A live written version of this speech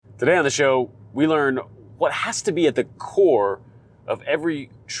Today on the show, we learn what has to be at the core of every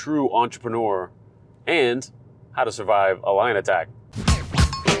true entrepreneur and how to survive a lion attack.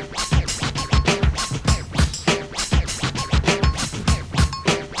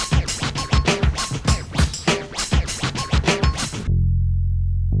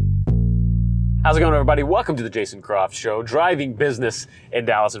 How's it going, everybody? Welcome to the Jason Croft Show, driving business in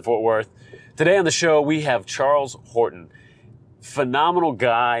Dallas and Fort Worth. Today on the show, we have Charles Horton. Phenomenal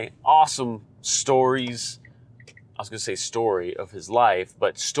guy, awesome stories. I was going to say story of his life,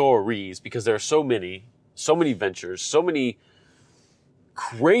 but stories, because there are so many ventures, so many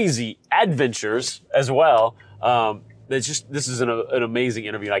crazy adventures as well. This is an amazing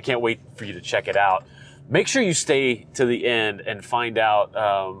interview, and I can't wait for you to check it out. Make sure you stay to the end and find out.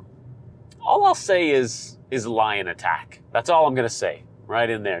 All I'll say is lion attack. That's all I'm going to say. Right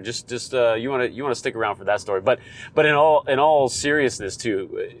in there. Just you want to stick around for that story. But in all seriousness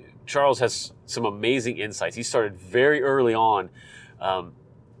too, Charles has some amazing insights. He started very early on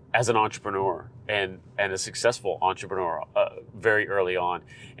as an entrepreneur and a successful entrepreneur very early on,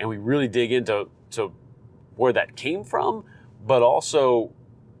 and we really dig into where that came from, but also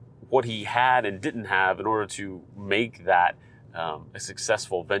what he had and didn't have in order to make that a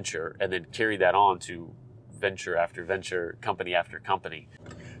successful venture, and then carry that on to venture after venture, company after company.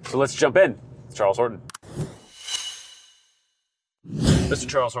 So let's jump in. It's Charles Horton. Mr.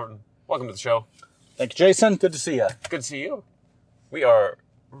 Charles Horton, welcome to the show. Thank you, Jason. Good to see you. Good to see you. We're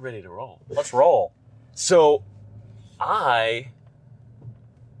ready to roll. Let's roll. So I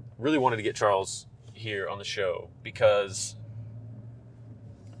really wanted to get Charles here on the show because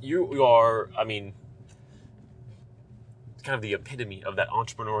you are, kind of the epitome of that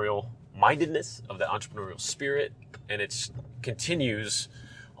entrepreneurial mindedness, of that entrepreneurial spirit, and it continues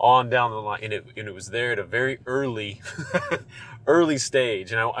on down the line. And it was there at a very early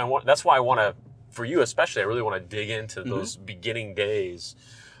stage. And I want, that's why I want to, for you especially, I really want to dig into those beginning days,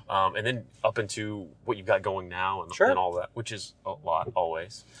 and then up into what you've got going now and, and all that, which is a lot,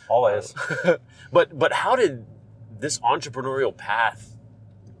 always. But how did this entrepreneurial path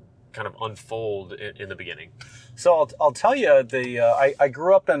kind of unfold in the beginning? So I'll tell you, I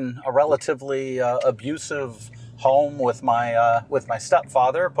grew up in a relatively abusive home with my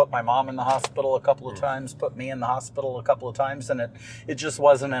stepfather. Put my mom in the hospital a couple of times, put me in the hospital a couple of times, and it just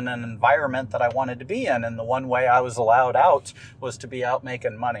wasn't in an environment that I wanted to be in. And the one way I was allowed out was to be out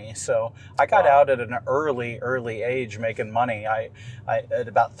making money. So I got out at an early age making money. I at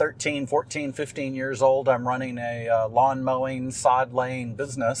about 13, 14, 15 years old, I'm running a lawn mowing, sod laying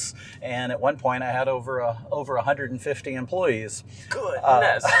business, and at one point I had over 150 employees.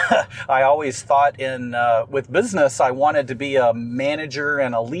 Goodness. I always thought with business, I wanted to be a manager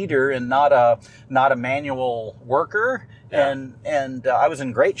and a leader and not a manual worker. Yeah. And I was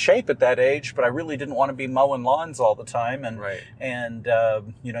in great shape at that age, but I really didn't want to be mowing lawns all the time. And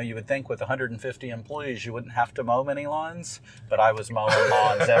you would think with 150 employees you wouldn't have to mow many lawns, but I was mowing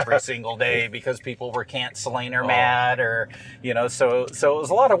lawns every single day because people were canceling or mad, or so it was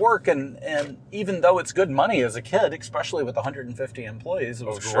a lot of work. And even though it's good money as a kid, especially with 150 employees, it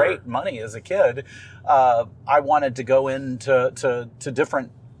was great money as a kid. I wanted to go into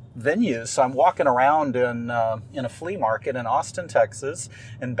different venues. So I'm walking around in a flea market in Austin, Texas.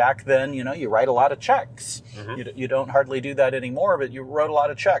 And back then, you write a lot of checks. You don't hardly do that anymore, but you wrote a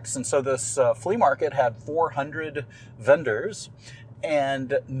lot of checks. And so this flea market had 400 vendors,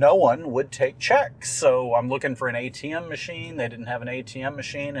 and no one would take checks. So I'm looking for an ATM machine. They didn't have an ATM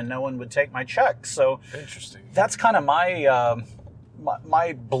machine, and no one would take my checks. So interesting. That's kind of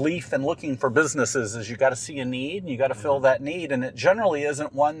my belief in looking for businesses is you got to see a need and you got to fill that need. And it generally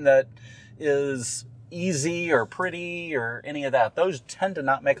isn't one that is easy or pretty or any of that. Those tend to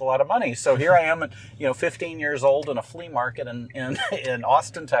not make a lot of money. So here I am, 15 years old in a flea market in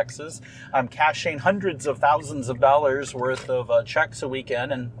Austin, Texas. I'm cashing hundreds of thousands of dollars worth of checks a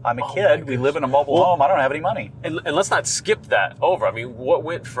weekend, and I'm a kid. We live in a mobile home. I don't have any money. And let's not skip that over. What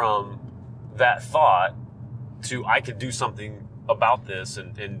went from that thought to I could do something about this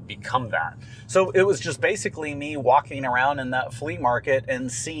and become that? So it was just basically me walking around in that flea market and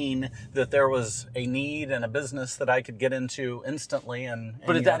seeing that there was a need and a business that I could get into instantly, and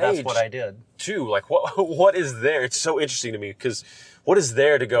but at that that's age, what I did too. Like what is there? It's so interesting to me because what is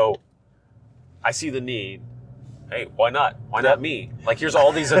there to go, I see the need, hey, why not me? Like, here's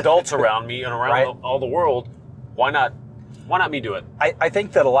all these adults around me and around all the world, why not me do it? I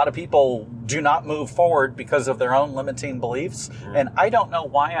think that a lot of people do not move forward because of their own limiting beliefs. And I don't know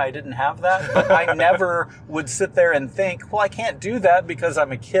why I didn't have that, but I never would sit there and think, well, I can't do that because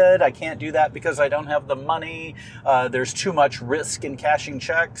I'm a kid. I can't do that because I don't have the money. There's too much risk in cashing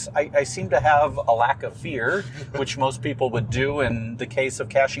checks. I seem to have a lack of fear, which most people would do in the case of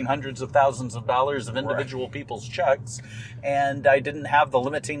cashing hundreds of thousands of dollars of individual people's checks. And I didn't have the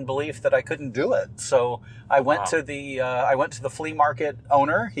limiting belief that I couldn't do it. So I went to the flea market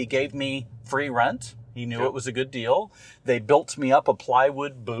owner. He gave me free rent. He knew it was a good deal. They built me up a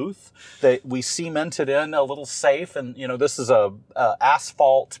plywood booth. We cemented in a little safe, and this is a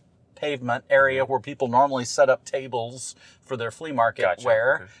asphalt pavement area where people normally set up tables for their flea market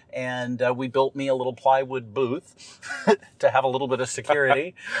wear. Okay. And we built me a little plywood booth to have a little bit of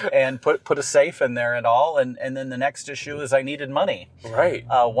security and put a safe in there and all. And then the next issue is I needed money. Right.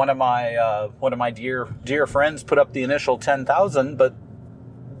 One of my dear friends put up the initial $10,000, but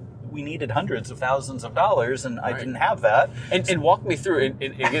we needed hundreds of thousands of dollars, and I didn't have that. And walk me through. And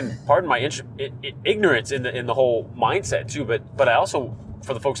again, pardon my ignorance in the whole mindset too. But I also,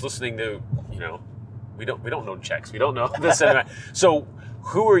 for the folks listening to, we don't know checks. We don't know this anyway. So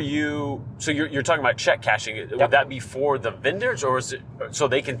who are you? So you're talking about check cashing. Yep. Would that be for the vendors, or is it so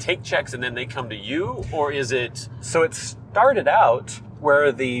they can take checks and then they come to you, or is it? So it started out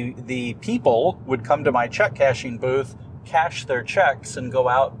where the people would come to my check cashing booth, cash their checks, and go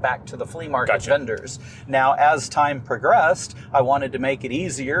out back to the flea market vendors. Now, as time progressed, I wanted to make it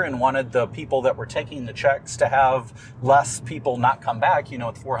easier and wanted the people that were taking the checks to have less people not come back.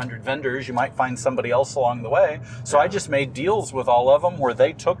 With 400 vendors, you might find somebody else along the way. So I just made deals with all of them where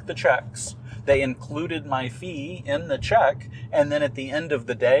they took the checks. They included my fee in the check, and then at the end of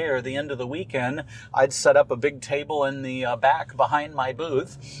the day or the end of the weekend, I'd set up a big table in the back behind my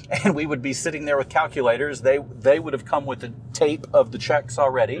booth, and we would be sitting there with calculators. They would have come with the tape of the checks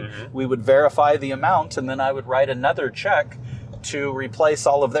already. Mm-hmm. We would verify the amount, and then I would write another check to replace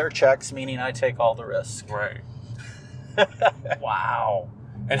all of their checks, meaning I take all the risk. Right. Wow.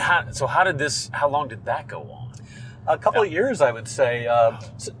 And how long did that go on? A couple of years, I would say.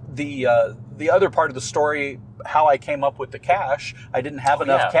 The other part of the story, how I came up with the cash, I didn't have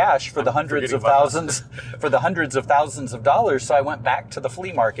enough cash for the hundreds of thousands of dollars, so I went back to the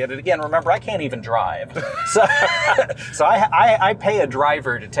flea market. And again, remember, I can't even drive, so I pay a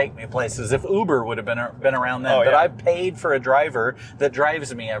driver to take me places. If Uber would have been around then, but I paid for a driver that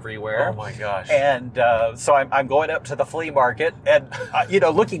drives me everywhere. Oh my gosh! And so I'm going up to the flea market, and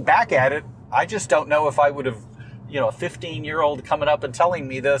looking back at it, I just don't know if I would have. A 15-year-old coming up and telling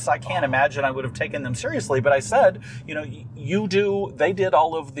me this, I can't imagine I would have taken them seriously. But I said, they did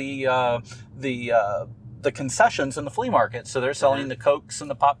all of the concessions in the flea market. So they're selling the Cokes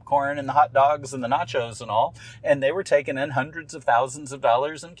and the popcorn and the hot dogs and the nachos and all. And they were taking in hundreds of thousands of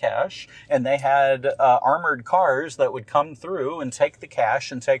dollars in cash. And they had armored cars that would come through and take the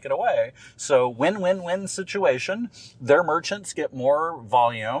cash and take it away. So win-win-win situation. Their merchants get more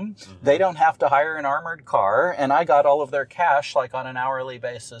volume. Mm-hmm. They don't have to hire an armored car. And I got all of their cash like on an hourly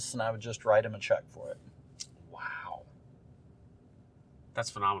basis, and I would just write them a check for it. Wow. That's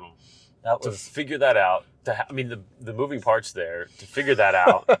phenomenal. To figure that out, the moving parts there, to figure that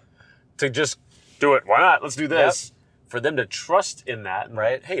out, to just do it. Why not? Let's do this. Yep. For them to trust in that.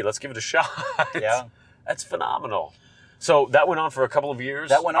 And, hey, let's give it a shot. Yeah. That's phenomenal. So that went on for a couple of years.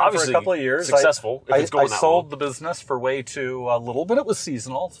 That went on Obviously, for a couple of years. Successful. I sold the business for way too little, but it was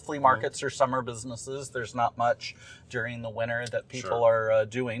seasonal. Flea markets are summer businesses. There's not much during the winter that people are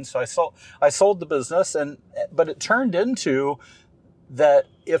doing. So I sold the business, but it turned into that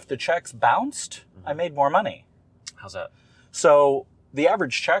if the checks bounced, I made more money. How's that? So the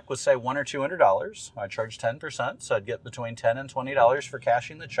average check was, say, $100 or $200. I charged 10%, so I'd get between $10 and $20 for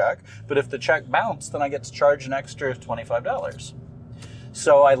cashing the check. But if the check bounced, then I get to charge an extra $25.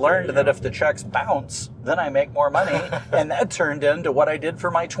 So I learned that if the checks bounce, then I make more money. And that turned into what I did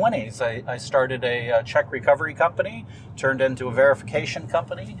for my 20s. I started a check recovery company, turned into a verification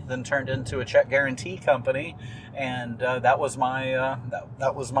company, then turned into a check guarantee company. And that was my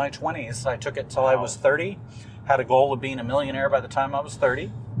 20s. I took it till I was 30. Had a goal of being a millionaire by the time I was 30.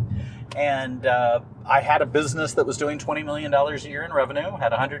 And I had a business that was doing $20 million a year in revenue,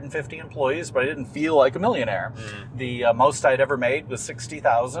 had 150 employees, but I didn't feel like a millionaire. Mm. The most I'd ever made was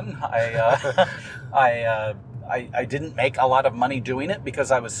 $60,000. I didn't make a lot of money doing it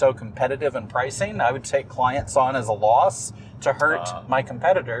because I was so competitive in pricing. I would take clients on as a loss to hurt my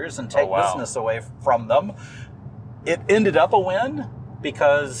competitors and take business away from them. It ended up a win,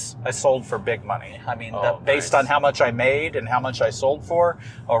 Because I sold for big money. I mean, based nice. on how much I made and how much I sold for,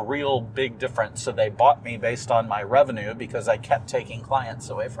 a real big difference. So they bought me based on my revenue because I kept taking clients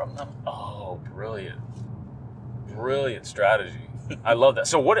away from them. Oh, brilliant. Brilliant strategy. I love that.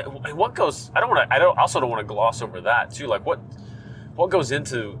 So what goes, I also don't want to gloss over that too. Like what goes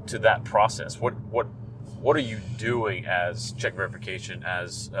into that process? What are you doing as check verification,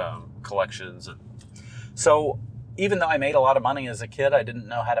 as collections? So even though I made a lot of money as a kid, I didn't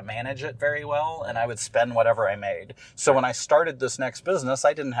know how to manage it very well, and I would spend whatever I made. So when I started this next business,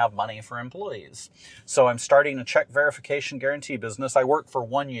 I didn't have money for employees. So I'm starting a check verification guarantee business. I worked for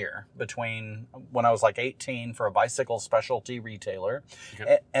 1 year between when I was like 18 for a bicycle specialty retailer,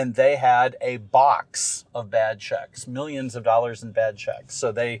 okay. And they had a box of bad checks, millions of dollars in bad checks.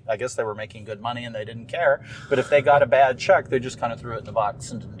 So I guess they were making good money and they didn't care. But if they got a bad check, they just kind of threw it in the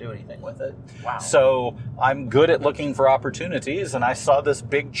box and didn't do anything with it. Wow. So I'm good at looking for opportunities, and I saw this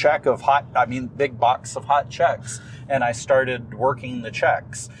big big box of hot checks, and I started working the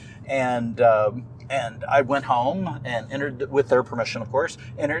checks, and I went home and entered, with their permission, of course,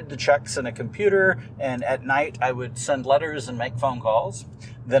 entered the checks in a computer, and at night I would send letters and make phone calls.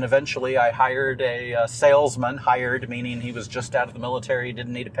 Then eventually I hired a salesman, meaning he was just out of the military,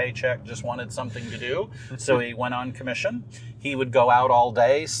 didn't need a paycheck, just wanted something to do. So he went on commission. He would go out all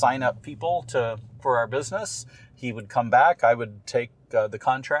day, sign up people for our business. He would come back. I would take the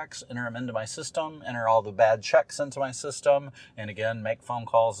contracts, enter them into my system, enter all the bad checks into my system, and again, make phone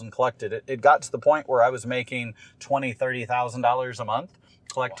calls and collect it. It got to the point where I was making $20,000, $30,000 a month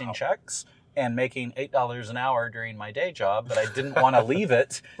collecting checks and making $8 an hour during my day job, but I didn't want to leave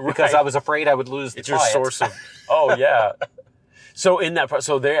it because I was afraid I would lose the client. It's your source of, oh yeah. So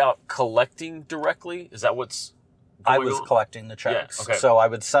so they're out collecting directly? Is that what's I was collecting the checks. Yeah, okay. So I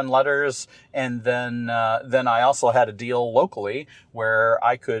would send letters, and then I also had a deal locally where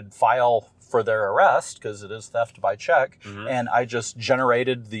I could file for their arrest, because it is theft by check, and I just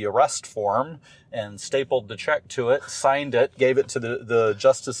generated the arrest form and stapled the check to it, signed it, gave it to the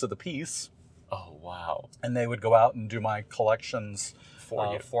justice of the peace. Oh, wow. And they would go out and do my collections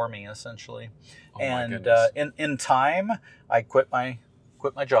for me, essentially. Oh, and in time, I quit my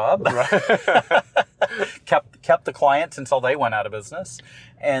job. Right. kept the clients until they went out of business,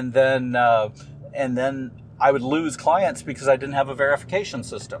 and then I would lose clients because I didn't have a verification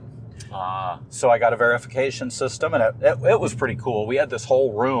system. So I got a verification system, and it was pretty cool. We had this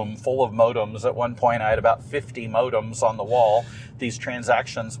whole room full of modems. At one point, I had about 50 modems on the wall. These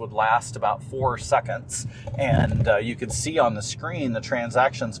transactions would last about 4 seconds, and you could see on the screen the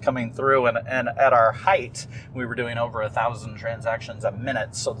transactions coming through. And at our height, we were doing over 1,000 transactions a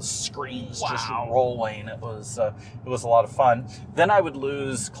minute, so the screen's just rolling. It was a lot of fun. Then I would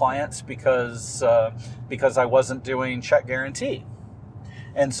lose clients because I wasn't doing check guarantee.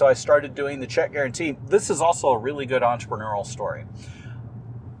 And so I started doing the check guarantee. This is also a really good entrepreneurial story.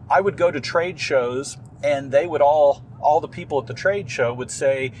 I would go to trade shows, and they would all the people at the trade show would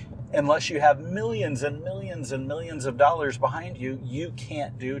say, unless you have millions and millions and millions of dollars behind you, you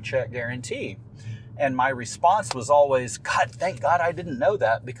can't do check guarantee. And my response was always, God, thank God I didn't know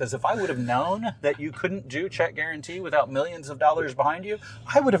that, because if I would have known that you couldn't do check guarantee without millions of dollars behind you,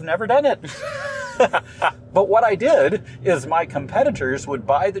 I would have never done it. But what I did is my competitors would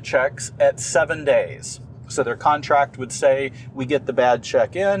buy the checks at 7 days. So their contract would say, we get the bad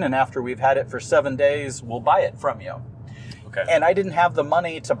check in, and after we've had it for 7 days, we'll buy it from you. Okay. And I didn't have the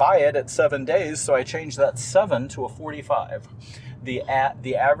money to buy it at 7 days, so I changed that 7 to a 45. The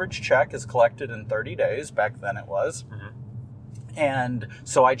average check is collected in 30 days. Back then it was. And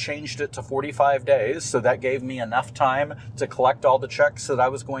so I changed it to 45 days. So that gave me enough time to collect all the checks that I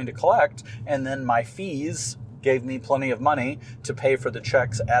was going to collect. And then my fees gave me plenty of money to pay for the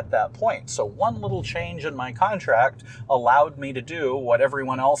checks at that point. So one little change in my contract allowed me to do what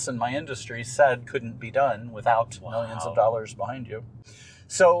everyone else in my industry said couldn't be done without millions of dollars behind you.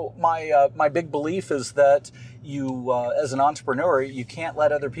 So my big belief is that you, as an entrepreneur, you can't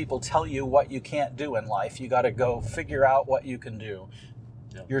let other people tell you what you can't do in life. You got to go figure out what you can do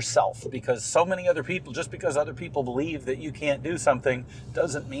yourself, because so many other people, just because other people believe that you can't do something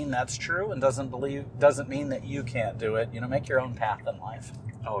doesn't mean that's true, and doesn't mean that you can't do it. Make your own path in life.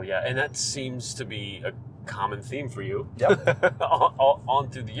 Oh yeah, and that seems to be a common theme for you. Yep. on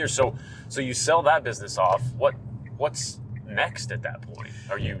through the years. So you sell that business off. What's next at that point?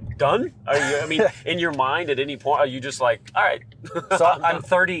 Are you done? In your mind at any point, are you just like, all right, So I'm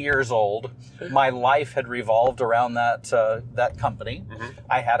 30 years old. My life had revolved around that company.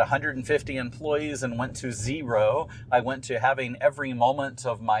 I had 150 employees and went to zero. I went to having every moment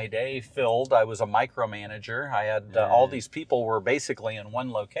of my day filled. I was a micromanager. I had all these people were basically in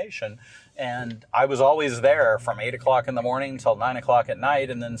one location. And I was always there from 8 o'clock in the morning till 9 o'clock at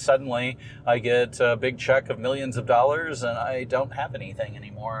night. And then suddenly I get a big check of millions of dollars and I don't have anything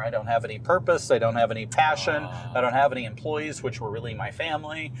anymore. I don't have any purpose. I don't have any passion. I don't have any employees, which were really my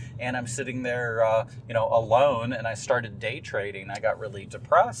family. And I'm sitting there, alone. And I started day trading. I got really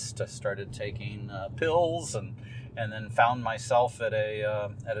depressed. I started taking pills and then found myself at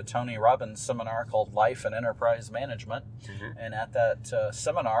a Tony Robbins seminar called Life and Enterprise Management. And at that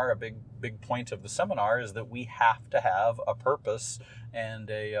seminar, a big point of the seminar is that we have to have a purpose and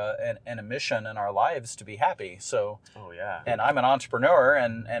a mission in our lives to be happy. So, and I'm an entrepreneur,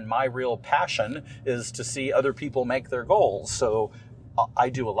 and my real passion is to see other people make their goals. So I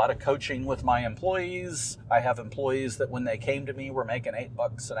do a lot of coaching with my employees. I have employees that when they came to me were making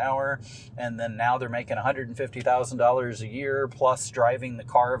 $8 an hour, and then now they're making $150,000 a year, plus driving the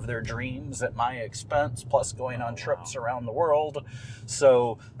car of their dreams at my expense, plus going on trips around the world.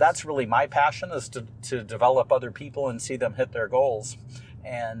 So that's really my passion, is to develop other people and see them hit their goals.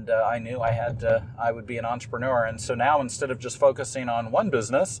 And I knew I would be an entrepreneur. And so now, instead of just focusing on one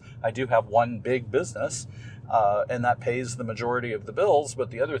business, I do have one big business. And that pays the majority of the bills.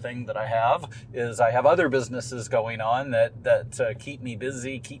 But the other thing that I have is I have other businesses going on that keep me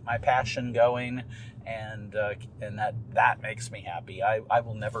busy, keep my passion going, and that makes me happy. I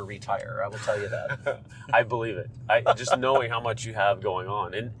will never retire. I will tell you that. I believe it. Just knowing how much you have going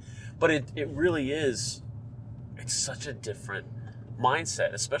on, but it really is. It's such a different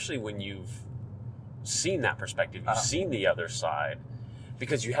mindset, especially when you've seen that perspective. You've seen the other side,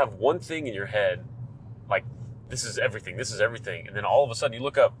 because you have one thing in your head, like, this is everything, and then all of a sudden you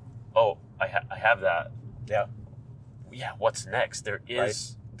look up, I have that. Yeah, what's next?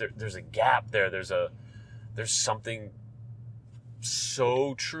 There's a gap there. There's something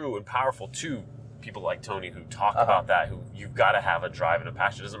so true and powerful to people like Tony who talk about that, who you've got to have a drive and a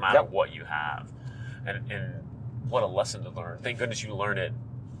passion. It doesn't matter what you have. And what a lesson to learn. Thank goodness you learn it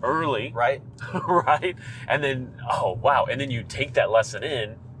early. Right. And then, and then you take that lesson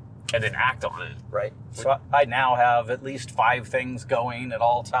in and then act on it. Right. So I now have at least 5 things going at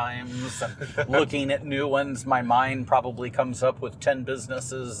all times, and looking at new ones. My mind probably comes up with 10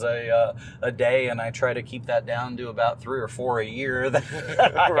 businesses a day, and I try to keep that down to about 3 or 4 a year that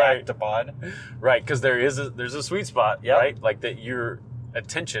I act upon. Right, because there's a sweet spot, right? Like that your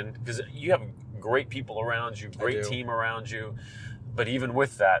attention, because you have great people around you, great team around you, but even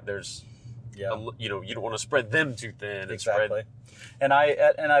with that, there's you don't want to spread them too thin. Exactly. And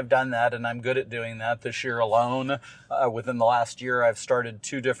I've done that, and I'm good at doing that. This year alone, within the last year, I've started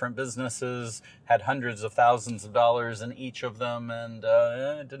 2 different businesses, had hundreds of thousands of dollars in each of them, and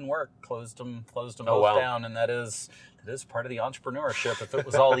it didn't work. Closed them both down, and that is part of the entrepreneurship. If it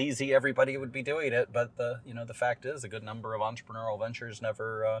was all easy, everybody would be doing it. But the fact is, a good number of entrepreneurial ventures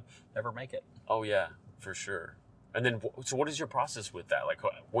never make it. Oh yeah, for sure. And then, so what is your process with that? Like,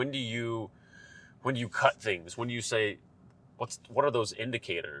 when do you cut things? When do you say, what are those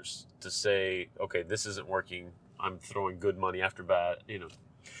indicators to say, okay, this isn't working, I'm throwing good money after bad,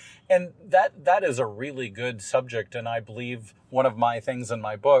 And that is a really good subject, and I believe one of my things in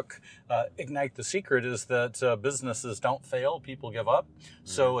my book, Ignite the Secret, is that businesses don't fail, people give up.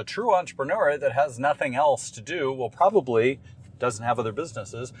 So a true entrepreneur that has nothing else to do doesn't have other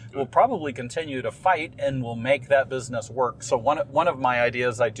businesses, will probably continue to fight and will make that business work. So one of my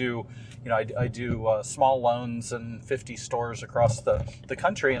ideas, I do small loans in 50 stores across the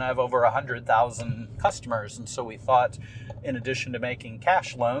country, and I have over 100,000 customers. And so we thought, in addition to making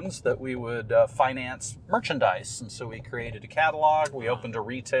cash loans, that we would finance merchandise. And so we created a catalog, we opened a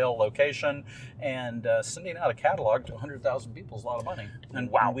retail location, and sending out a catalog to 100,000 people is a lot of money.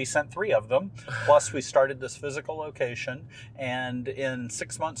 And we sent 3 of them. Plus we started this physical location, and in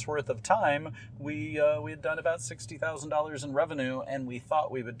 6 months worth of time, we had done about $60,000 in revenue, and we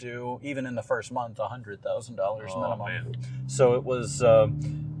thought we would do, even in the first month, $100,000 minimum. Man. So it was,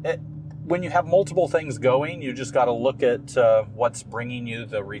 when you have multiple things going, you just got to look at what's bringing you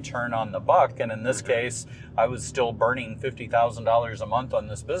the return on the buck. And in this case, I was still burning $50,000 a month on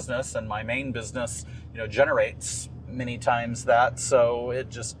this business, and my main business, generates many times that. So it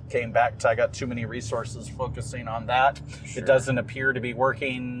just came back to, I got too many resources focusing on that. Sure. It doesn't appear to be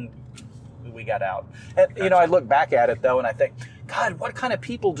working. We got out. And, gotcha. I look back at it though, and I think, God, what kind of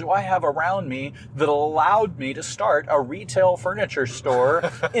people do I have around me that allowed me to start a retail furniture store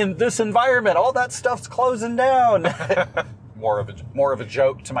in this environment? All that stuff's closing down. more of a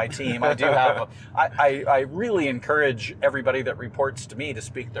joke to my team. I do have. I really encourage everybody that reports to me to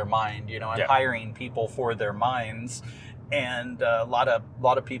speak their mind. You know, I'm hiring people for their minds. And a lot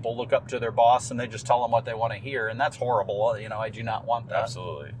of people look up to their boss and they just tell them what they want to hear, and that's horrible. You know, I do not want that.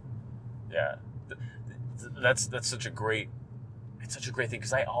 Absolutely, yeah. That's such a great thing,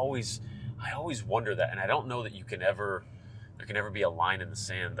 because I always wonder that, and I don't know that there can ever be a line in the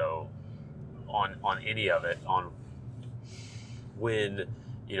sand though on any of it, on when,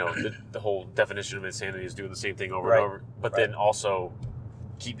 you know, the whole definition of insanity is doing the same thing over and over, but then also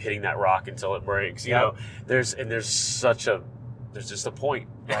keep hitting that rock until it breaks. You know, there's just a point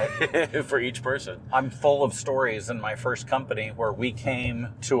for each person. I'm full of stories in my first company where we came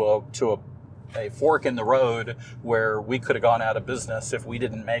to a fork in the road where we could have gone out of business if we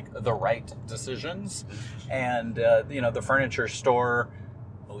didn't make the right decisions. And you know, the furniture store,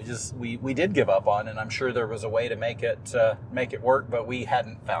 we did give up on, and I'm sure there was a way to make it work, but we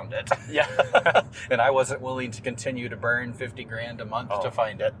hadn't found it. Yeah. And I wasn't willing to continue to burn $50,000 a month to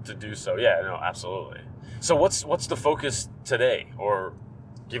find it. To do so. Yeah, no, absolutely. So what's the focus today? Or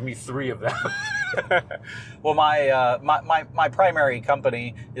give me 3 of them. Well, my primary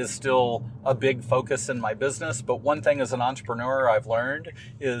company is still a big focus in my business, but one thing as an entrepreneur I've learned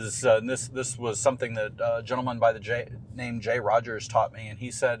is, this was something that a gentleman by the name Jay Rogers taught me, and he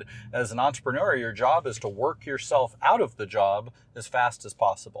said, as an entrepreneur, your job is to work yourself out of the job as fast as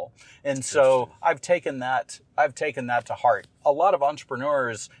possible. And so I've taken that to heart. A lot of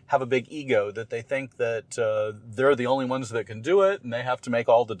entrepreneurs have a big ego that they think that they're the only ones that can do it and they have to make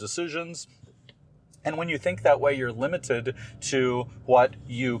all the decisions. And when you think that way, you're limited to what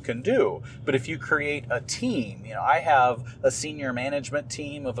you can do. But if you create a team, you know, I have a senior management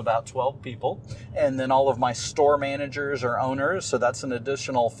team of about 12 people, and then all of my store managers are owners, so that's an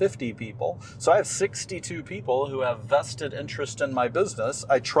additional 50 people. So I have 62 people who have vested interest in my business.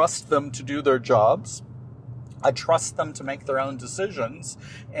 I trust them to do their jobs. I trust them to make their own decisions,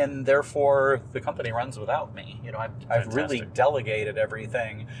 and therefore the company runs without me. You know, I've really delegated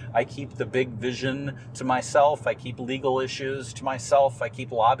everything. I keep the big vision to myself. I keep legal issues to myself. I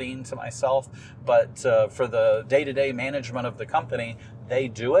keep lobbying to myself. But for the day-to-day management of the company, they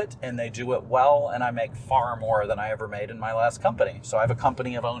do it, and they do it well, and I make far more than I ever made in my last company. So I have a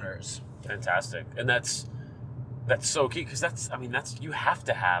company of owners. Fantastic. And that's so key, because you have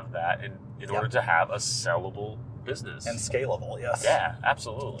to have that in order to have a sellable business. And scalable, yes. Yeah,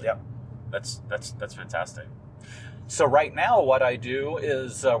 absolutely. Yeah. That's fantastic. So right now what I do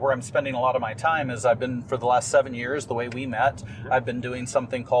is, where I'm spending a lot of my time is, I've been, for the last 7 years, the way we met, I've been doing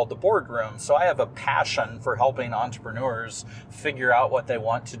something called the Boardroom. So I have a passion for helping entrepreneurs figure out what they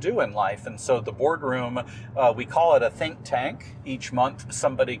want to do in life. And so the Boardroom, we call it a think tank. Each month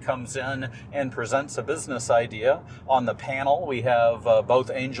somebody comes in and presents a business idea. On the panel we have both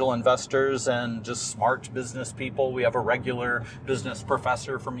angel investors and just smart business people. We have a regular business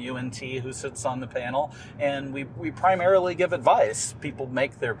professor from UNT who sits on the panel, and we primarily give advice. People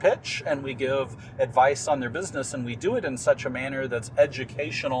make their pitch and we give advice on their business, and we do it in such a manner that's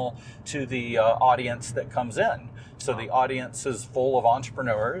educational to the audience that comes in. So the audience is full of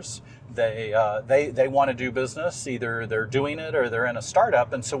entrepreneurs. They want to do business. Either they're doing it or they're in a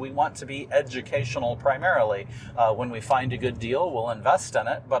startup, and so we want to be educational primarily. When we find a good deal, we'll invest in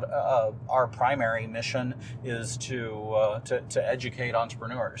it, but our primary mission is to educate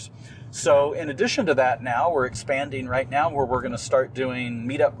entrepreneurs. So in addition to that, now we're expanding right now, where we're going to start doing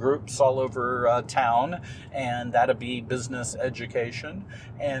meetup groups all over town, and that'll be business education.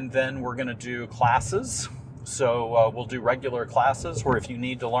 And then we're going to do classes. So we'll do regular classes where if you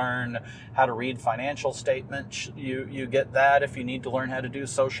need to learn how to read financial statements, you get that. If you need to learn how to do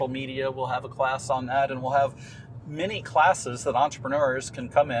social media, we'll have a class on that, and we'll have many classes that entrepreneurs can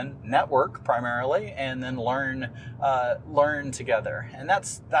come in, network primarily, and then learn together. And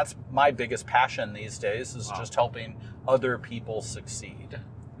that's my biggest passion these days, is just helping other people succeed.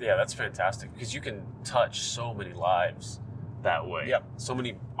 Yeah, that's fantastic, because you can touch so many lives that way. Yep. So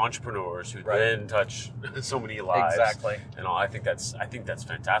many entrepreneurs who then touch so many lives. Exactly. And I think that's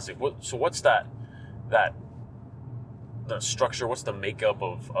fantastic. So what's the structure? What's the makeup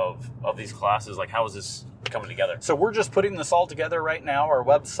of these classes? Like, how is this coming together? So we're just putting this all together right now. Our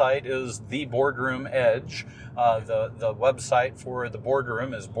website is The Boardroom Edge. The website for the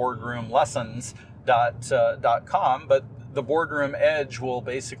Boardroom is boardroomlessons.com. But the Boardroom Edge will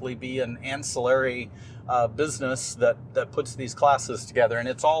basically be an ancillary business that puts these classes together, and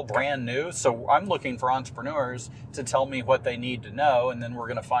it's all brand new. So I'm looking for entrepreneurs to tell me what they need to know, and then we're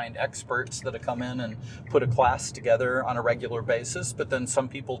going to find experts that come in and put a class together on a regular basis. But then some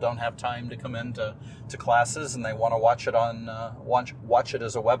people don't have time to come into classes, and they want to watch it on watch it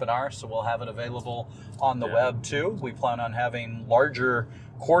as a webinar. So we'll have it available on the web too. We plan on having larger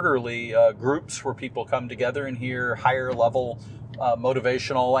quarterly groups where people come together and hear higher level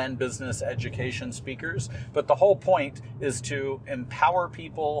motivational and business education speakers. But the whole point is to empower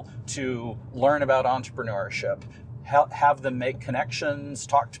people to learn about entrepreneurship, have them make connections,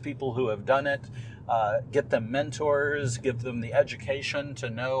 talk to people who have done it, get them mentors, give them the education to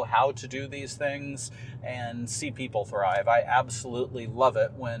know how to do these things, and see people thrive. I absolutely love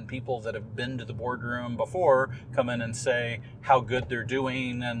it when people that have been to the boardroom before come in and say how good they're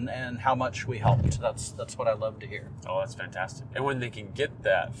doing and how much we helped. That's what I love to hear. Oh, that's fantastic. And when they can get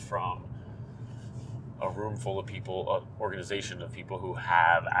that from a room full of people, an organization of people who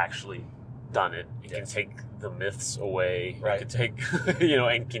have actually done it, it can take the myths away. Right. It can take,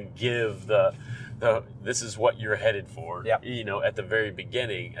 and can give the this is what you're headed for. Yep. At the very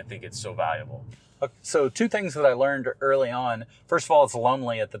beginning, I think it's so valuable. So 2 things that I learned early on. First of all, it's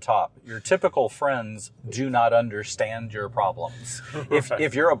lonely at the top. Your typical friends do not understand your problems.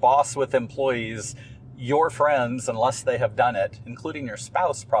 If you're a boss with employees, your friends, unless they have done it, including your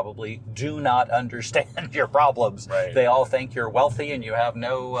spouse probably, do not understand your problems. Right. They all think you're wealthy and you have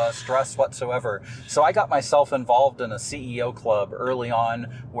no stress whatsoever. So I got myself involved in a CEO club early on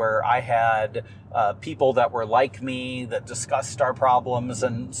where I had people that were like me that discussed our problems.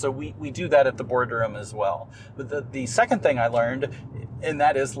 And so we do that at the boardroom as well. But the second thing I learned, and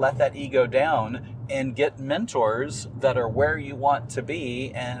that is let that ego down and get mentors that are where you want to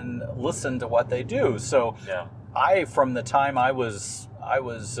be and listen to what they do. So from the time I was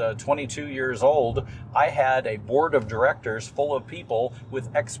 22 years old, I had a board of directors full of people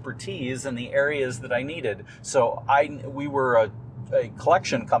with expertise in the areas that I needed. So we were a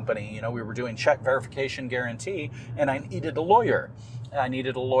collection company. We were doing check verification guarantee, and I needed a lawyer. I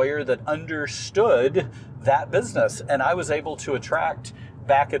needed a lawyer that understood that business, and I was able to attract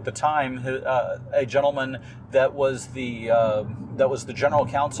back at the time a gentleman that was the general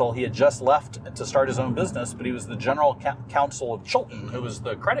counsel. He had just left to start his own business, but he was the general counsel of Chilton, who was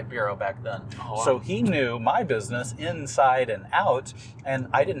the credit bureau back then. Oh, wow. So he knew my business inside and out, and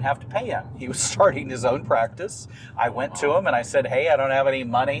I didn't have to pay him. He was starting his own practice. I went to him and I said, hey, I don't have any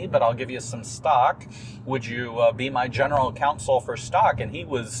money, but I'll give you some stock. Would you be my general counsel for stock? And he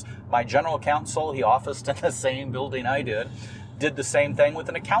was my general counsel. He officed in the same building I did the same thing with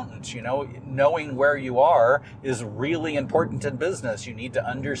an accountant. Knowing where you are is really important in business. You need to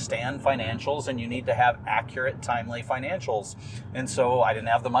understand financials, and you need to have accurate, timely financials. And so I didn't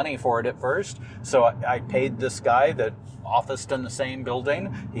have the money for it at first. So I paid this guy that officed in the same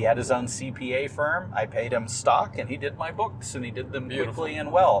building. He had his own CPA firm. I paid him stock, and he did my books, and he did them quickly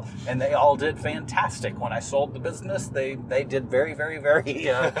and well. And they all did fantastic. When I sold the business, they did very, very,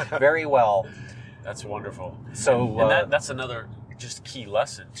 very, very well. That's wonderful. So and that's another just key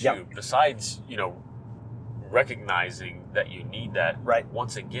lesson too. Yep. Besides, recognizing that you need that. Right.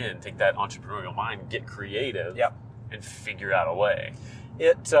 Once again, take that entrepreneurial mind, get creative, yep, and figure out a way.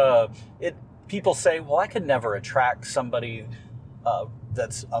 People say, well, I could never attract somebody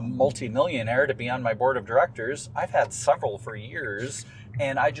that's a multimillionaire to be on my board of directors. I've had several for years,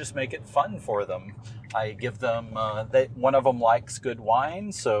 and I just make it fun for them. I give them, one of them likes good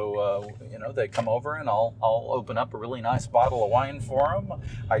wine, so, they come over and I'll open up a really nice bottle of wine for them.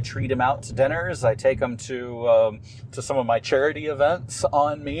 I treat them out to dinners. I take them to some of my charity events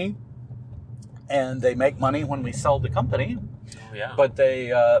on me, and they make money when we sell the company. Oh, yeah. But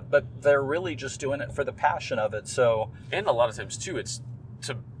they're really just doing it for the passion of it. So, and a lot of times too, it's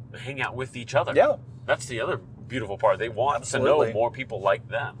to hang out with each other. Yeah. That's the other beautiful part. They want to know more people like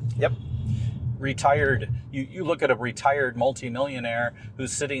them. Yep. Retired, you look at a retired multimillionaire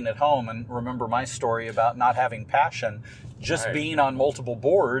who's sitting at home, and remember my story about not having passion. Just being on multiple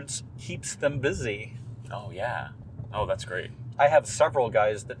boards keeps them busy. Oh, yeah. Oh, that's great. I have several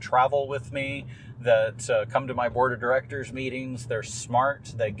guys that travel with me that come to my board of directors meetings. They're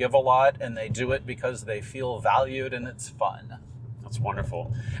smart, they give a lot, and they do it because they feel valued and it's fun. That's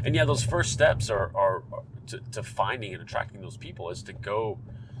wonderful. And yeah, those first steps are to finding and attracting those people is to go,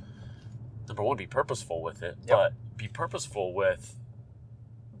 number one, be purposeful with it, but be purposeful with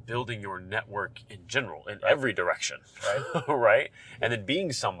building your network in general, in every direction, right? Right? And then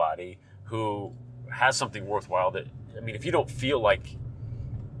being somebody who has something worthwhile that, if you don't feel like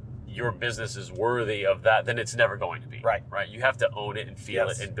your business is worthy of that, then it's never going to be. Right. Right. You have to own it and feel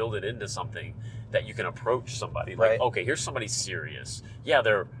Yes. it and build it into something that you can approach somebody. Right. Like, okay, here's somebody serious. Yeah,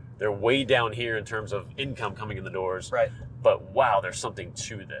 they're way down here in terms of income coming in the doors. Right. But wow, there's something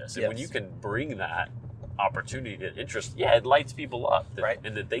to this. And when Yes. you can bring that opportunity to interest, yeah, it lights people up. Right.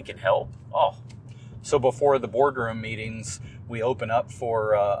 And that they can help. Oh, So before the boardroom meetings, we open up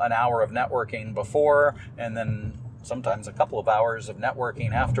for an hour of networking before, and then sometimes a couple of hours of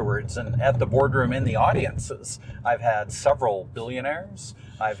networking afterwards. And at the boardroom in the audiences, I've had several billionaires.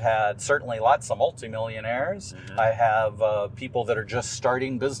 I've had certainly lots of multimillionaires. I have people that are just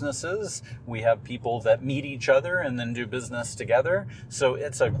starting businesses. We have people that meet each other and then do business together. So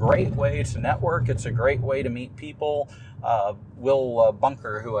it's a great way to network. It's a great way to meet people. Will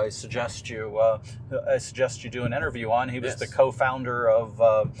Bunker, who I suggest you do an interview on. He was Yes. the co-founder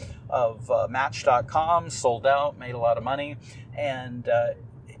of Match.com, sold out, made a lot of money, and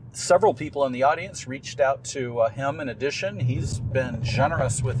several people in the audience reached out to him in addition. He's been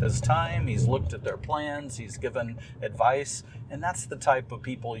generous with his time. He's looked at their plans. He's given advice. And that's the type of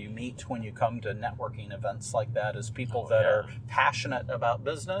people you meet when you come to networking events like that, is people that are passionate about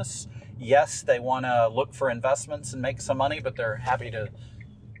business. Yes, they want to look for investments and make some money, but they're happy to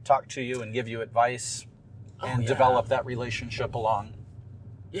talk to you and give you advice and develop that relationship along.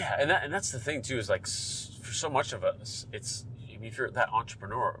 yeah. And that's the thing too, is like for so much of us, it's, I mean, if you're that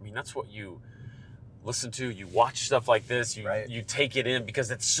entrepreneur, I mean, that's what you listen to. You watch stuff like this. You take it in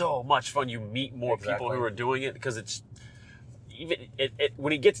because it's so much fun. You meet more people who are doing it, because it's even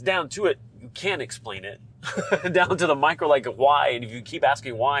when it gets down to it, you can't explain it down to the micro, like why. And if you keep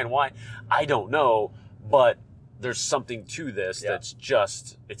asking why and why, I don't know, but there's something to this that's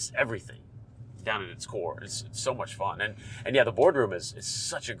just, it's everything down at its core. It's so much fun. And yeah, the boardroom is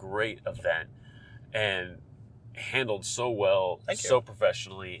such a great event, and handled so well, so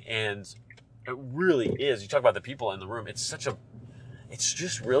professionally, and it really is. You talk about the people in the room. It's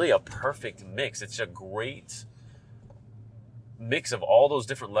just really a perfect mix. It's a great mix of all those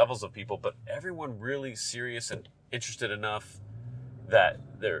different levels of people, but everyone really serious and interested enough that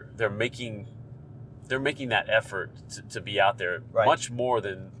they're making that effort to be out there, much more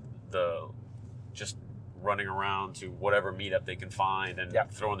than the just running around to whatever meetup they can find and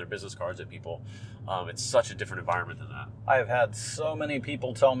throwing their business cards at people. It's such a different environment than that. I've had so many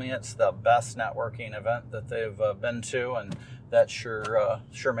people tell me it's the best networking event that they've been to, and that sure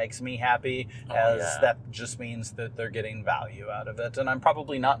makes me happy, that just means that they're getting value out of it. And I'm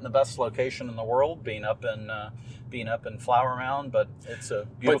probably not in the best location in the world, being up in Flower Mound, but it's a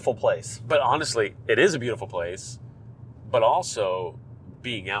beautiful place. But honestly, it is a beautiful place. But also,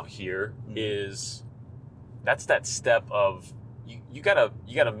 being out here that's that step of you gotta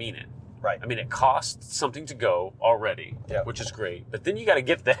mean it. Right. I mean, it costs something to go already, which is great. But then you got to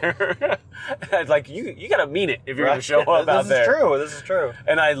get there. Like you got to mean it if you're going to show up out there. This is true.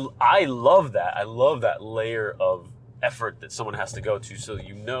 And I love that. I love that layer of effort that someone has to go to, so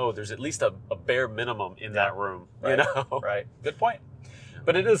there's at least a bare minimum in that room. Right. Right. Good point.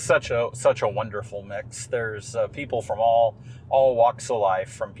 But it is such a wonderful mix. There's people from all walks of life,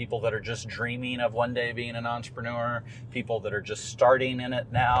 from people that are just dreaming of one day being an entrepreneur, people that are just starting in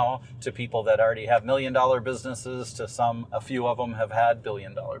it now, to people that already have $1 million businesses, to a few of them have had $1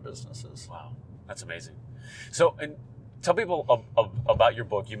 billion businesses. Wow, that's amazing. So, and tell people about your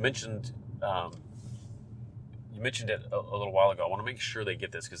book. You mentioned it a little while ago. I want to make sure they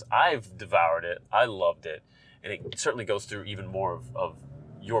get this, because I've devoured it. I loved it. And it certainly goes through even more of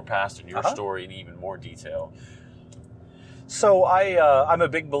your past and your story in even more detail. So I'm a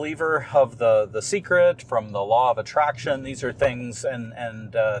big believer of the Secret, from the Law of Attraction. These are things,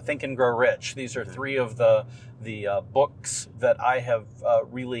 and Think and Grow Rich. These are three of the books that I have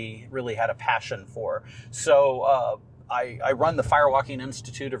really had a passion for. So I run the Firewalking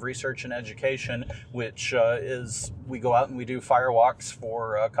Institute of Research and Education, which we go out and we do firewalks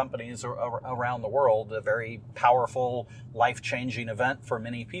for companies around the world, a very powerful, life-changing event for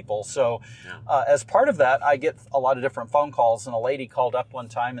many people. So as part of that, I get a lot of different phone calls, and a lady called up one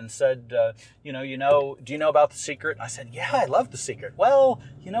time and said, do you know about The Secret? And I said, yeah, I love The Secret. Well,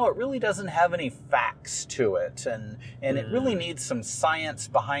 it really doesn't have any facts to it, and it really needs some science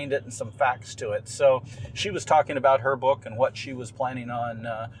behind it and some facts to it. So she was talking about her book and what she was planning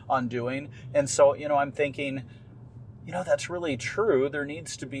on doing. And so, I'm thinking, that's really true. There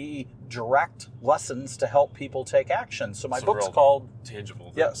needs to be direct lessons to help people take action. So my book's called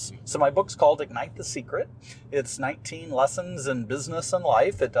tangible. Yes. So my book's called Ignite the Secret. It's 19 lessons in business and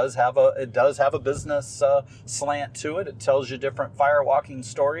life. It does have a business slant to it. It tells you different firewalking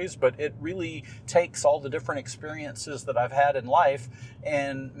stories, but it really takes all the different experiences that I've had in life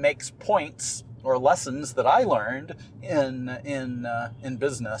and makes points or lessons that I learned in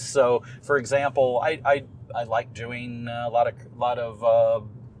business. So, for example, I like doing a lot of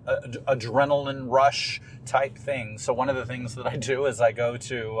adrenaline rush type things. So one of the things that I do is I go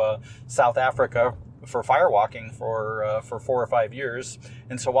to South Africa for firewalking for 4 or 5 years.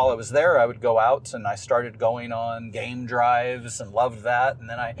 And so while I was there, I would go out and I started going on game drives and loved that. And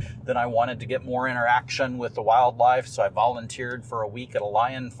then I wanted to get more interaction with the wildlife. So I volunteered for a week at a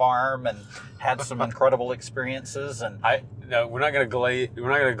lion farm and had some incredible experiences. And we're not going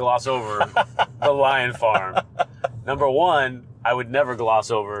to gloss over the lion farm. Number one, I would never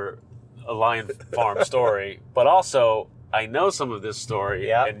gloss over a lion farm story, but also I know some of this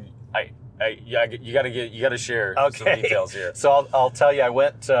story, and you got to share some details here. So I'll tell you, I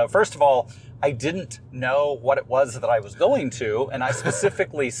went, first of all, I didn't know what it was that I was going to, and I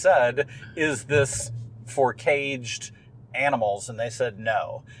specifically said, is this for caged animals? And they said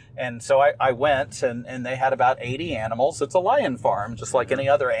no. And so I went, and they had about 80 animals. It's a lion farm, just like any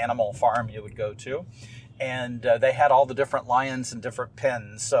other animal farm you would go to. And they had all the different lions in different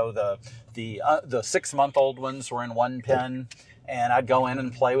pens. So the 6-month-old ones were in one pen, and I'd go in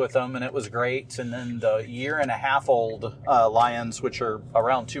and play with them, and it was great. And then the 1.5-year-old lions, which are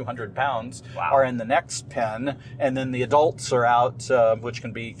around 200 pounds, are in the next pen. And then the adults are out, which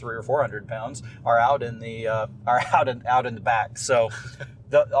can be 300 or 400 pounds, are out in the out in the back. So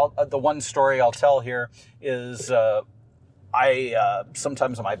the one story I'll tell here is.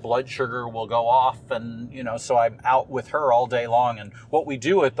 Sometimes my blood sugar will go off, and so I'm out with her all day long. And what we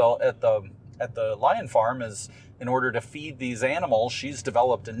do at the lion farm is, in order to feed these animals, she's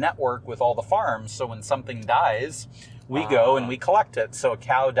developed a network with all the farms. So when something dies, we go and we collect it. So a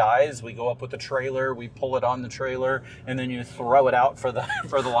cow dies, we go up with a trailer, we pull it on the trailer, and then you throw it out for the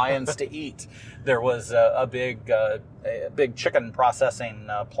lions to eat. There was a big chicken processing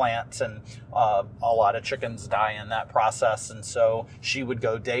plant, and a lot of chickens die in that process. And so she would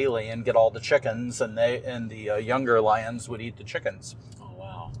go daily and get all the chickens, and the younger lions would eat the chickens.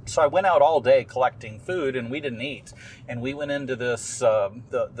 So I went out all day collecting food, and we didn't eat. And we went into this, the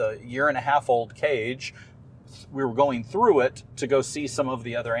 1.5-year-old cage. We were going through it to go see some of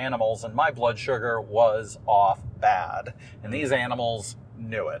the other animals, and my blood sugar was off bad. And these animals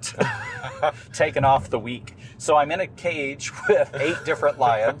knew it. Taken off the week. So I'm in a cage with 8 different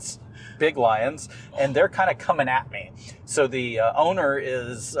lions, big lions, and they're kind of coming at me. So the owner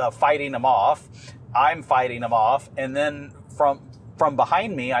is fighting them off. I'm fighting them off. And then from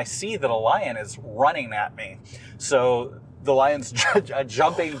behind me, I see that a lion is running at me. So the lion's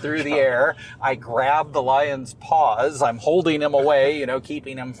jumping through the air. I grab the lion's paws. I'm holding him away,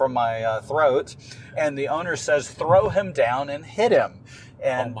 keeping him from my throat. And the owner says, throw him down and hit him.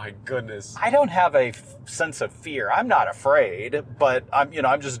 And oh my goodness. I don't have a sense of fear. I'm not afraid, but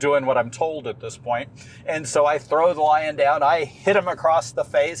I'm just doing what I'm told at this point. And so I throw the lion down. I hit him across the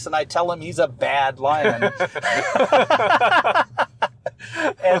face, and I tell him he's a bad lion.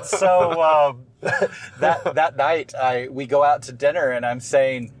 And so that night we go out to dinner, and I'm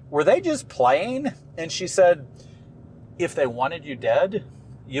saying, were they just playing? And she said, if they wanted you dead,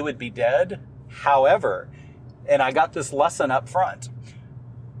 you would be dead. However, and I got this lesson up front.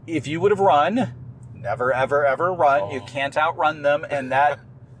 If you would have run, never, ever, ever run. You can't outrun them, and that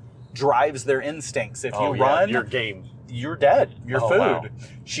drives their instincts. If you run, you're game. You're dead. You're food. Wow.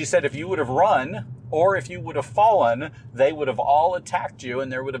 She said if you would have run, or if you would have fallen, they would have all attacked you,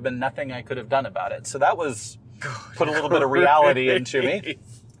 and there would have been nothing I could have done about it. So that was put a little bit of reality into me.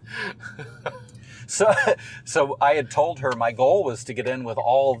 So I had told her my goal was to get in with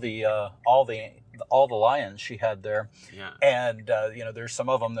all the lions she had there. Yeah. And, there's some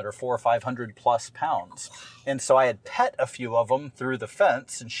of them that are 400 or 500 plus pounds. And so I had pet a few of them through the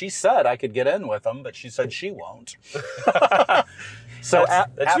fence, and she said I could get in with them, but she said she won't. So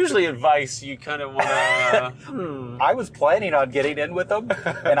that's usually advice you kind of want to... I was planning on getting in with them,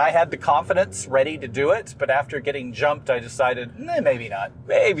 and I had the confidence ready to do it, but after getting jumped, I decided, maybe not.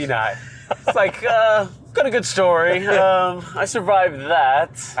 Maybe not. It's like, got a good story. I survived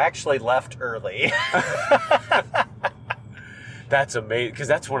that. I actually left early. That's amazing, because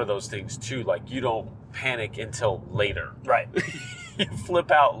that's one of those things, too. Like, you don't panic until later. Right. You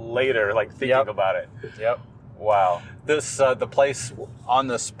flip out later, like, thinking about it. Yep. Wow. The place on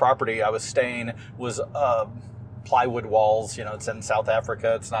this property I was staying was plywood walls. It's in South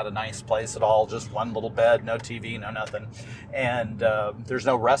Africa. It's not a nice place at all. Just one little bed, no TV, no nothing. And there's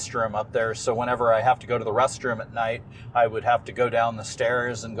no restroom up there. So whenever I have to go to the restroom at night, I would have to go down the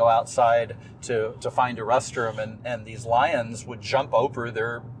stairs and go outside to find a restroom. And these lions would jump over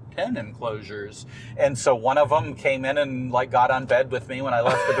their pen enclosures. And so one of them came in and got on bed with me when I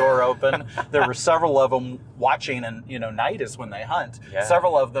left the door open. There were several of them watching, and night is when they hunt. Yeah.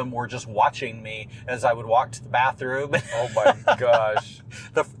 Several of them were just watching me as I would walk to the bathroom. Oh my gosh.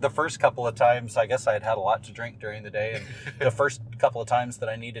 The first couple of times, I guess I had a lot to drink during the day, and the first couple of times that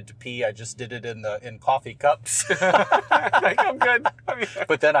I needed to pee, I just did it in coffee cups. I'm good.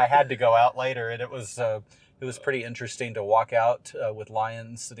 But then I had to go out later, and it was pretty interesting to walk out with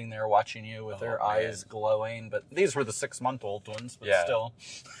lions sitting there watching you with their eyes glowing. But these were the 6-month-old ones, but still.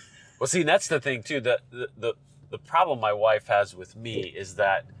 Well, see, that's the thing too. The problem my wife has with me is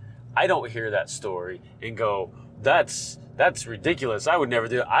that I don't hear that story and go, that's ridiculous. I would never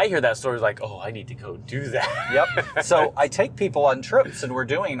do it. I hear that story like, oh, I need to go do that. Yep. So I take people on trips, and we're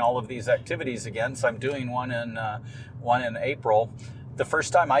doing all of these activities again. So I'm doing one in April. The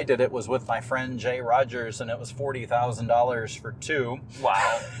first time I did it was with my friend Jay Rogers, and it was $40,000 for 2.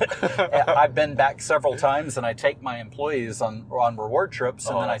 Wow. I've been back several times, and I take my employees on reward trips,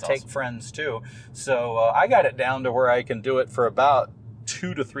 and then I take friends too. So I got it down to where I can do it for about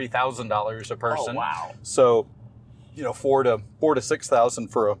 $2,000 to $3,000 a person. Oh, wow. So, $4,000 to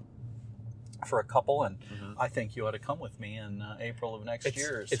 $6,000 for a couple, and I think you ought to come with me in April of next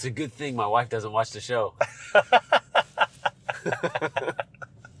year. It's a good thing my wife doesn't watch the show.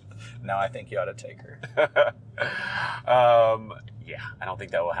 No, I think you ought to take her. Yeah, I don't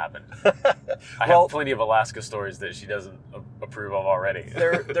think that will happen. I have plenty of Alaska stories that she doesn't approve of already.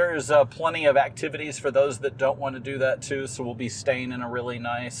 There's plenty of activities for those that don't want to do that too. So we'll be staying in a really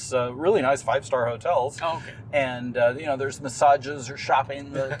nice 5-star hotels. Oh, okay. And there's massages or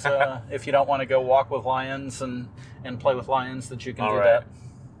shopping that if you don't want to go walk with lions and play with lions, that you can do that.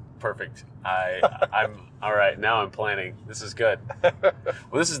 Perfect. I'm all right. Now I'm planning. This is good. Well,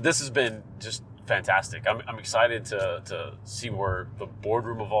 this has been just fantastic. I'm excited to see where the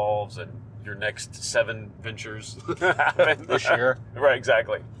Boardroom evolves and your next 7 ventures happen this year. Right,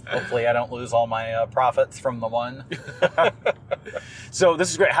 exactly. Hopefully, I don't lose all my profits from the one. So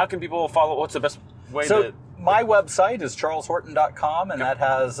this is great. How can people follow? What's the best way to? My website is charleshorton.com, and that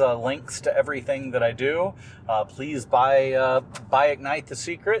has links to everything that I do. Please buy Ignite the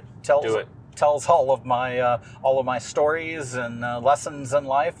Secret. Tells all of my stories and lessons in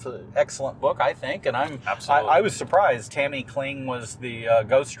life. Excellent book, I think, and I was surprised. Tammy Kling was the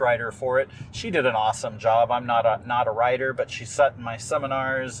ghostwriter for it. She did an awesome job. I'm not a writer, but she sat in my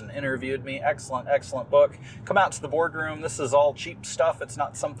seminars and interviewed me. Excellent book. Come out to the Boardroom. This is all cheap stuff. It's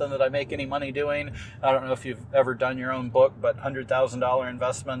not something that I make any money doing. I don't know if you've ever done your own book, but $100,000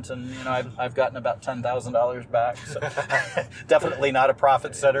 investment, and I've gotten about $10,000 back. So definitely not a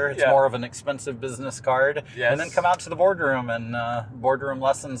profit setter. It's more of an expensive business card. Yes. And then come out to the Boardroom and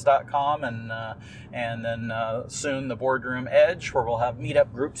boardroomlessons.com, and then soon the Boardroom Edge, where we'll have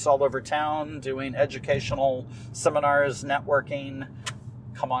meetup groups all over town doing educational seminars, networking.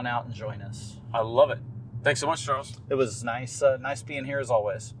 Come on out and join us. I love it. Thanks so much, Charles. It was nice being here as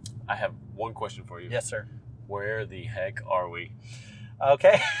always. I have one question for you. Yes, sir. Where the heck are we?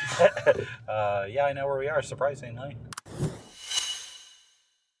 Okay. Yeah, I know where we are, surprisingly.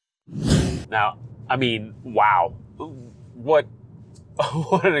 Now, I mean, wow. What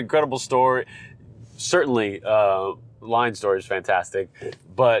an incredible story. Certainly, Lion Story is fantastic.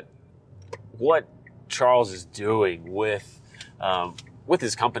 But what Charles is doing with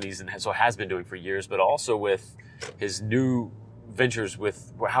his companies, and has been doing for years, but also with his new ventures,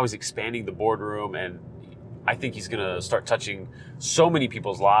 with how he's expanding the Boardroom, and I think he's going to start touching so many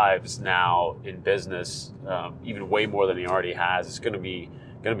people's lives now in business, even way more than he already has. It's going to be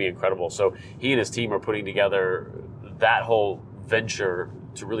incredible. So he and his team are putting together that whole venture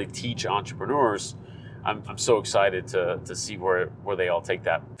to really teach entrepreneurs. I'm so excited to see where they all take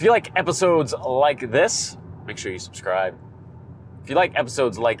that. If you like episodes like this, make sure you subscribe. If you like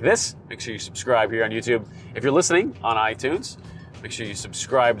episodes like this, make sure you subscribe here on YouTube. If you're listening on iTunes, make sure you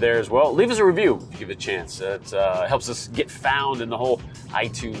subscribe there as well. Leave us a review if you give it a chance. It helps us get found in the whole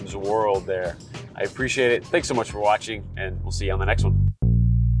iTunes world there. I appreciate it. Thanks so much for watching, and we'll see you on the next one.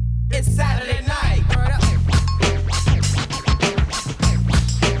 It's Saturday night.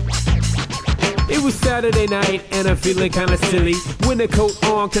 It was Saturday night and I'm feeling kinda silly. Winter coat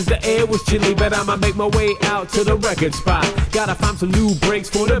on cause the air was chilly, but I'ma make my way out to the record spot. Gotta find some new breaks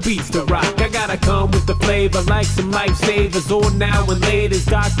for the beats to rock. I gotta come with the flavor like some lifesavers. On now and later,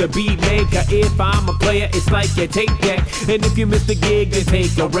 start the beat maker. If I'm a player, it's like your tape deck. And if you miss the gig, then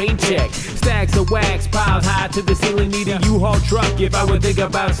take a rain check. Stacks of wax piled high to the ceiling, need a U-Haul truck if I would think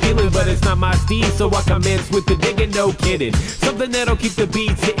about stealing. But it's not my steed, so I commence with the digging, no kidding. Something that'll keep the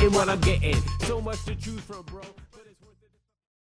beats hitting what I'm getting. So much to choose from, bro.